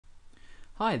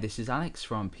Hi, this is Alex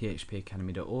from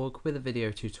phpacademy.org with a video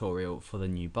tutorial for the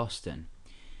new Boston.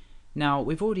 Now,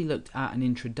 we've already looked at an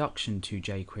introduction to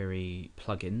jQuery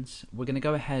plugins. We're going to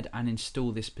go ahead and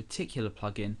install this particular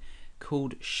plugin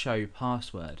called Show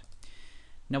Password.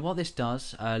 Now, what this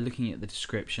does, looking at the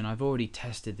description, I've already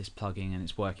tested this plugin and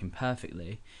it's working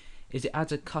perfectly, is it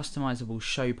adds a customizable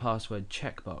Show Password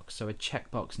checkbox, so a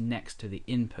checkbox next to the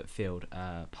input field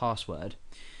password.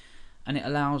 And it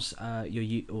allows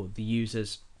the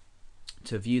users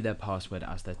to view their password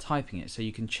as they're typing it. So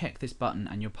you can check this button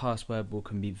and your password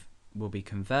will be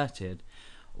converted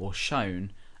or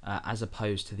shown as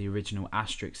opposed to the original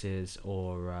asterisks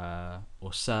or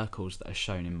circles that are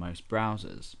shown in most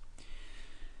browsers.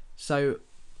 So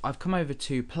I've come over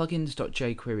to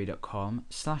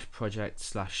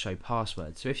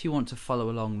plugins.jquery.com/project/showpassword. So if you want to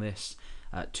follow along this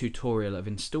tutorial of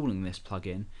installing this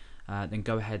plugin, then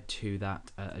go ahead to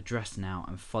that address now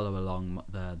and follow along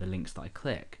the links that I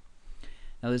click.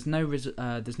 Now there's no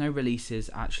releases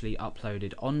actually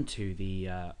uploaded onto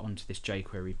this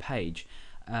jQuery page,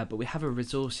 but we have a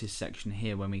resources section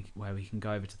here where we can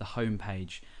go over to the home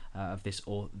page of this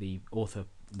the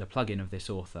plugin of this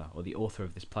author, or the author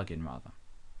of this plugin rather.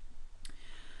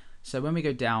 So when we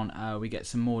go down, we get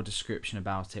some more description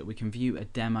about it. We can view a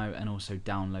demo and also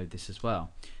download this as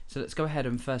well. So let's go ahead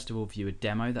and first of all view a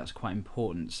demo. That's quite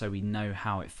important so we know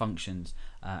how it functions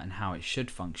and how it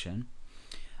should function.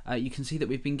 You can see that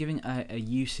we've been giving a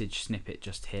usage snippet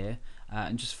just here,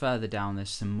 and just further down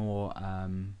there's some more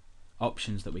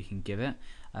options that we can give it.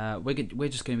 We're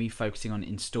just going to be focusing on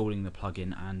installing the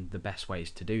plugin and the best ways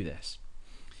to do this.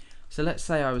 So let's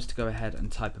say I was to go ahead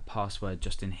and type a password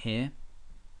just in here.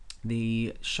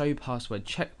 The Show Password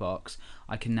checkbox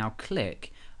I can now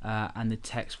click and the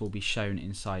text will be shown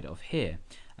inside of here.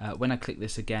 When I click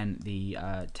this again, the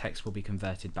text will be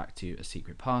converted back to a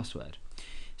secret password.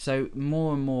 So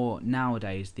more and more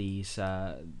nowadays these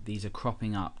are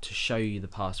cropping up to show you the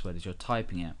password as you're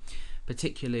typing it.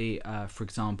 Particularly, for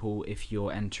example, if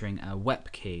you're entering a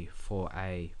WEP key for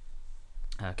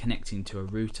connecting to a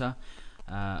router,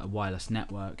 a wireless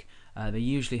network, they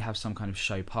usually have some kind of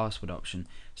show password option.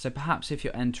 So perhaps if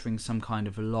you're entering some kind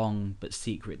of long but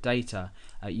secret data,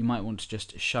 you might want to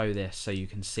just show this so you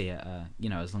can see it,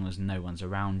 as long as no one's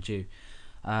around you.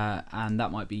 And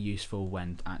that might be useful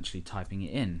when actually typing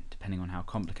it in, depending on how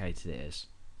complicated it is.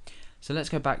 So let's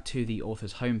go back to the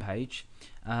author's homepage,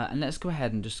 and let's go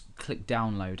ahead and just click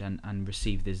download and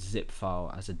receive this zip file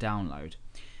as a download.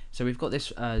 So we've got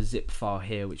this zip file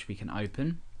here which we can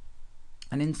open.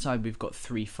 And inside we've got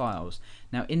 3 files.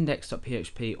 Now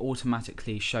index.php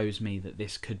automatically shows me that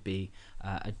this could be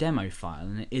a demo file,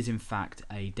 and it is in fact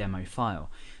a demo file.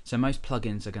 So most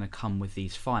plugins are going to come with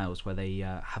these files where they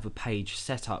have a page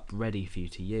set up ready for you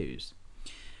to use.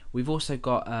 We've also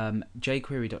got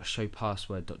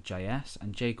jQuery.showpassword.js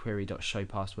and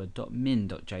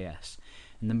jQuery.showpassword.min.js,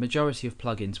 and the majority of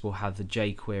plugins will have the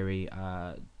jQuery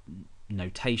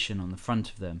notation on the front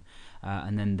of them,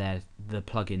 and then the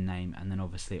plugin name, and then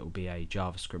obviously it will be a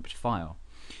JavaScript file.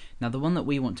 Now the one that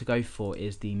we want to go for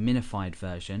is the minified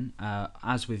version.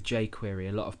 As with jQuery,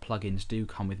 a lot of plugins do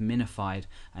come with minified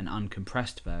and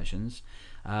uncompressed versions.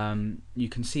 You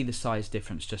can see the size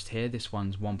difference just here. This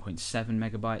one's 1.7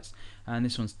 megabytes, and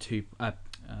this one's this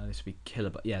would be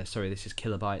kilobytes. Yeah, sorry, this is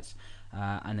kilobytes,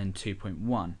 and then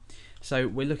 2.1. So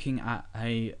we're looking at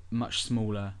a much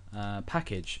smaller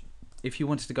package. If you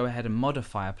wanted to go ahead and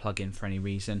modify a plugin for any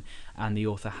reason and the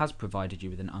author has provided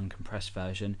you with an uncompressed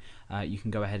version, you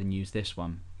can go ahead and use this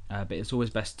one. But it's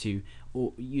always best to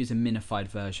use a minified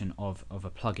version of a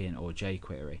plugin or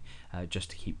jQuery just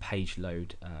to keep page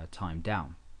load time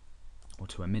down, or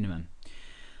to a minimum.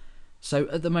 So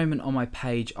at the moment on my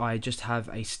page I just have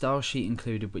a style sheet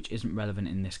included, which isn't relevant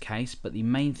in this case, but the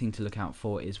main thing to look out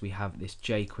for is we have this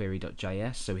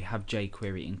jQuery.js, so we have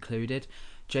jQuery included.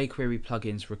 jQuery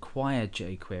plugins require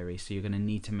jQuery, so you're going to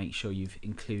need to make sure you've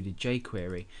included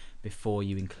jQuery before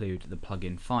you include the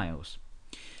plugin files.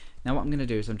 Now what I'm going to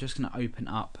do is I'm just going to open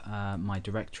up my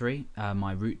directory,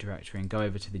 my root directory, and go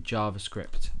over to the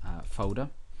JavaScript folder.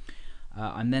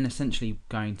 I'm then essentially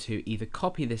going to either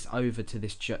copy this over to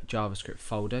this JavaScript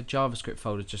folder. JavaScript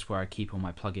folder is just where I keep all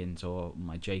my plugins or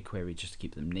my jQuery, just to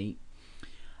keep them neat.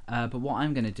 But what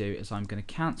I'm going to do is I'm going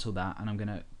to cancel that, and I'm going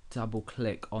to double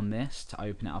click on this to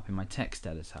open it up in my text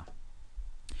editor.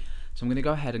 So I'm going to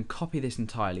go ahead and copy this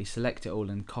entirely, select it all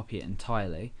and copy it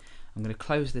entirely. I'm going to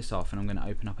close this off and I'm going to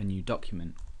open up a new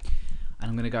document, and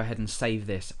I'm going to go ahead and save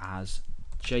this as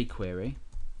jQuery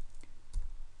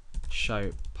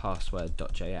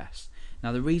showpassword.js.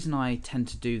 Now the reason I tend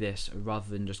to do this rather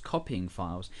than just copying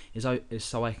files is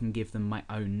so I can give them my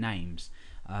own names.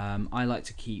 I like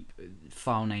to keep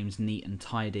file names neat and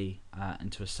tidy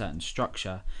and to a certain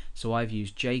structure, so I've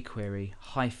used jQuery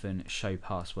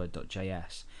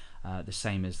 -showpassword.js, the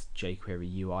same as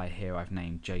jQuery UI here. I've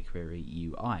named jQuery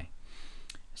UI.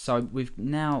 So we've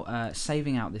now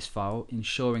saving out this file,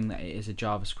 ensuring that it is a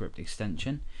JavaScript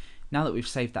extension. Now that we've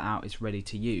saved that out, it's ready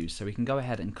to use, so we can go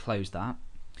ahead and close that.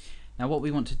 Now what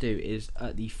we want to do is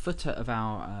at the footer of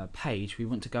our page, we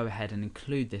want to go ahead and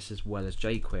include this as well as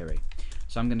jQuery.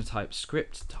 So I'm going to type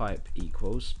script type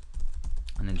equals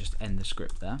and then just end the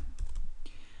script there.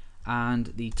 And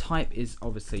the type is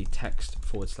obviously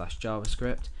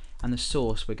text/JavaScript, and the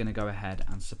source we're going to go ahead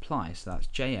and supply. So that's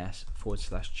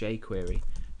js/jQuery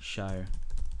show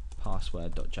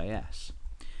password.js.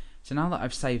 So now that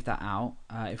I've saved that out,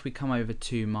 if we come over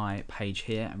to my page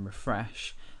here and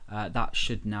refresh, that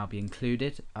should now be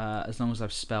included. As long as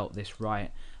I've spelt this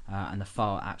right and the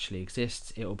file actually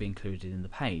exists, it will be included in the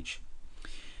page.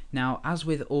 Now, as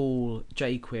with all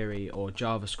jQuery or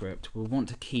JavaScript, we'll want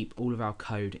to keep all of our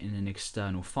code in an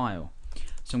external file.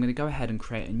 So I'm going to go ahead and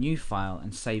create a new file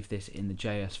and save this in the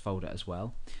JS folder as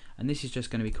well. And this is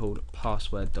just going to be called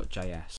password.js.